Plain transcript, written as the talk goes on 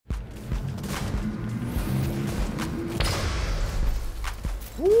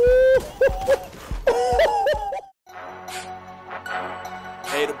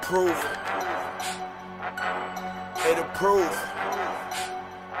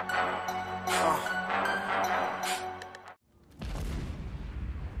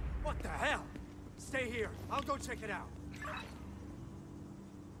I'll go check it out.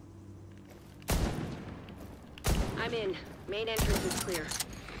 I'm in. Main entrance is clear.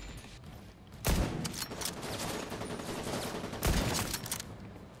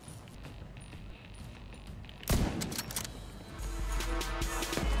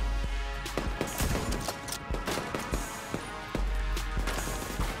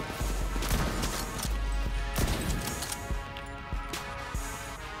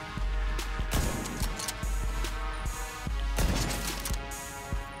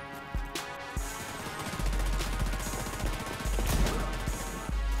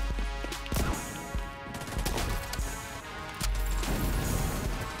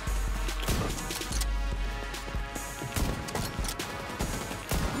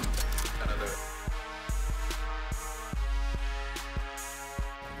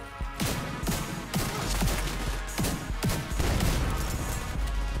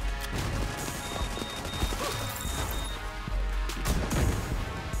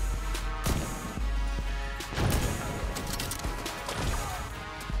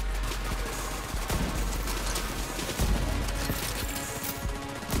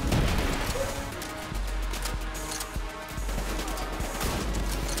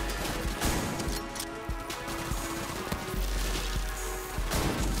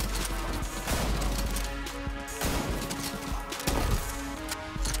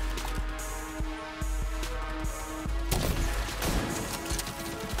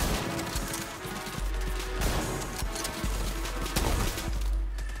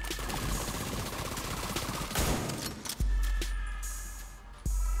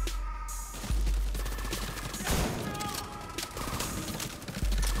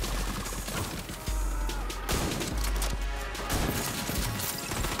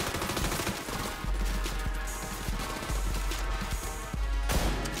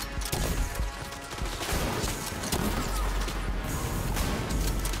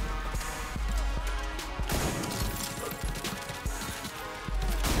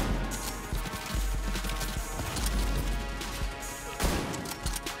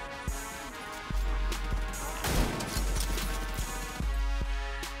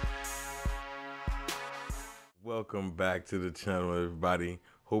 Welcome back to the channel, everybody.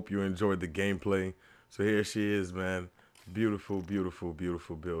 Hope you enjoyed the gameplay. So here she is, man. Beautiful, beautiful,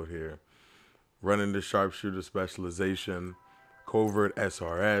 beautiful build here. Running the sharpshooter specialization, covert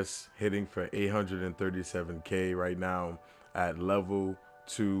SRS, hitting for 837k right now at level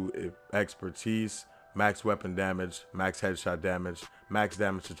 2 expertise, max weapon damage, max headshot damage, max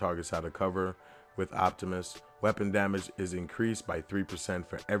damage to targets out of cover with Optimus. Weapon damage is increased by 3%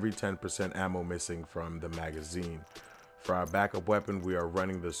 for every 10% ammo missing from the magazine. For our backup weapon, we are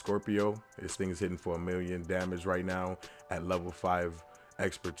running the Scorpio. This thing is hitting for 1 million damage right now at level 5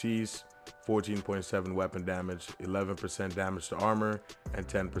 expertise, 14.7 weapon damage, 11% damage to armor, and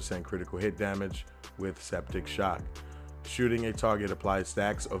 10% critical hit damage with septic shock. Shooting a target applies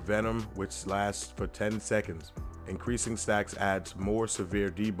stacks of venom, which lasts for 10 seconds. Increasing stacks adds more severe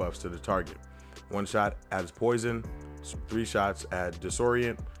debuffs to the target. 1 shot adds poison, 3 shots add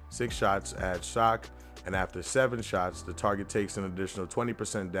disorient, 6 shots add shock, and after 7 shots, the target takes an additional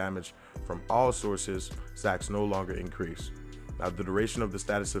 20% damage from all sources. Stacks no longer increase. Now, the duration of the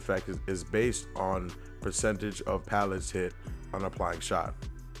status effect is based on percentage of pallets hit on applying shot.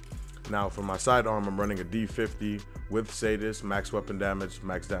 Now, for my sidearm, I'm running a D50 with Sadist, max weapon damage,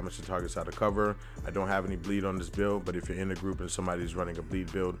 max damage to targets out of cover. I don't have any bleed on this build, but if you're in a group and somebody's running a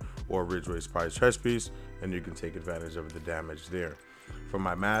bleed build or a Ridgeway Prize chest piece, then you can take advantage of the damage there. For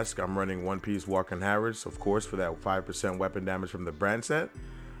my mask, I'm running one-piece Walker and Harris, of course, for that 5% weapon damage from the brand set.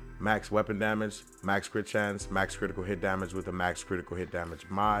 Max weapon damage, max crit chance, max critical hit damage with a max critical hit damage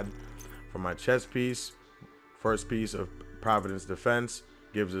mod. For my chest piece, first piece of Providence Defense,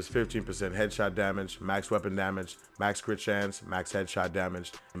 gives us 15% headshot damage, max weapon damage, max crit chance, max headshot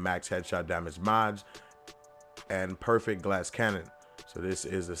damage, max headshot damage mods, and perfect glass cannon. So this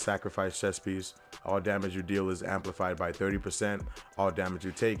is a sacrifice chest piece. All damage you deal is amplified by 30%. All damage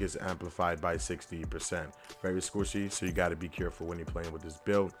you take is amplified by 60%. Very squishy, so you got to be careful when you're playing with this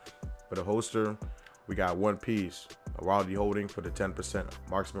build. For the holster, we got one piece, a Wildly Holding for the 10%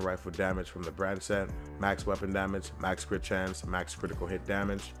 marksman rifle damage from the brand set, max weapon damage, max crit chance, max critical hit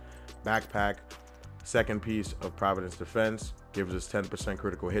damage. Backpack, second piece of Providence Defense, gives us 10%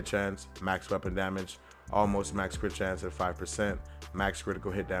 critical hit chance, max weapon damage, almost max crit chance at 5%, max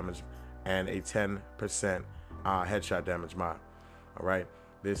critical hit damage, and a 10% headshot damage mod. All right,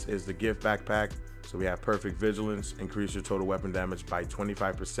 this is the gift backpack. So we have perfect vigilance, increase your total weapon damage by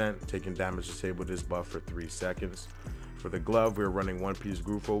 25%, taking damage disabled this buff for 3 seconds. For the glove, we're running one piece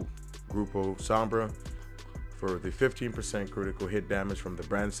Grupo Sombra, For the 15% critical hit damage from the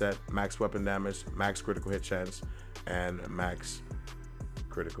brand set, max weapon damage, max critical hit chance, and max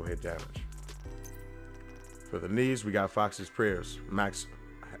critical hit damage. For the knees, we got Fox's Prayers, max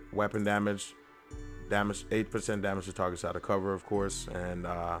weapon damage, 8% damage to targets out of cover, of course, and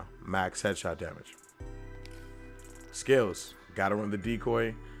max headshot damage. Skills, gotta run the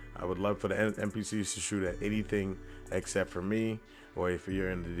decoy. I would love for the NPCs to shoot at anything except for me, or if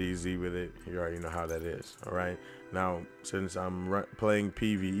you're in the DZ with it, you already know how that is. All right. Now, since I'm playing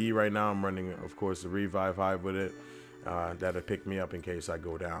PvE right now, I'm running, of course, the Revive Hive with it. That'll pick me up in case I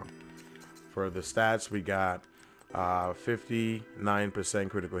go down. For the stats, we got 59%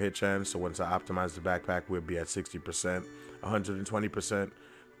 critical hit chance. So once I optimize the backpack, we'll be at 60%, 120%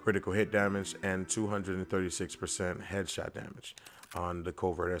 critical hit damage, and 236% headshot damage on the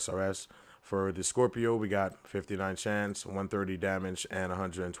Covert SRS. For the Scorpio, we got 59 chance, 130 damage, and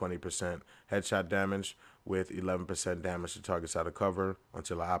 120% headshot damage with 11% damage to targets out of cover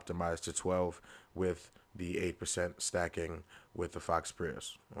until I optimize to 12 with the 8% stacking with the Fox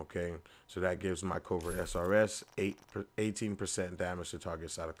Prayers. Okay, so that gives my Covert SRS 18% damage to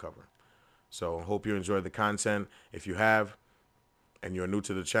targets out of cover. So hope you enjoyed the content. If you have, and you're new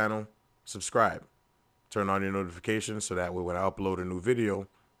to the channel, subscribe. Turn on your notifications so that way when I upload a new video,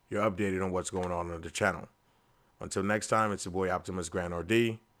 you're updated on what's going on the channel. Until next time, it's your boy Optimus Grand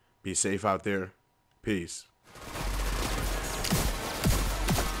RD. Be safe out there. Peace.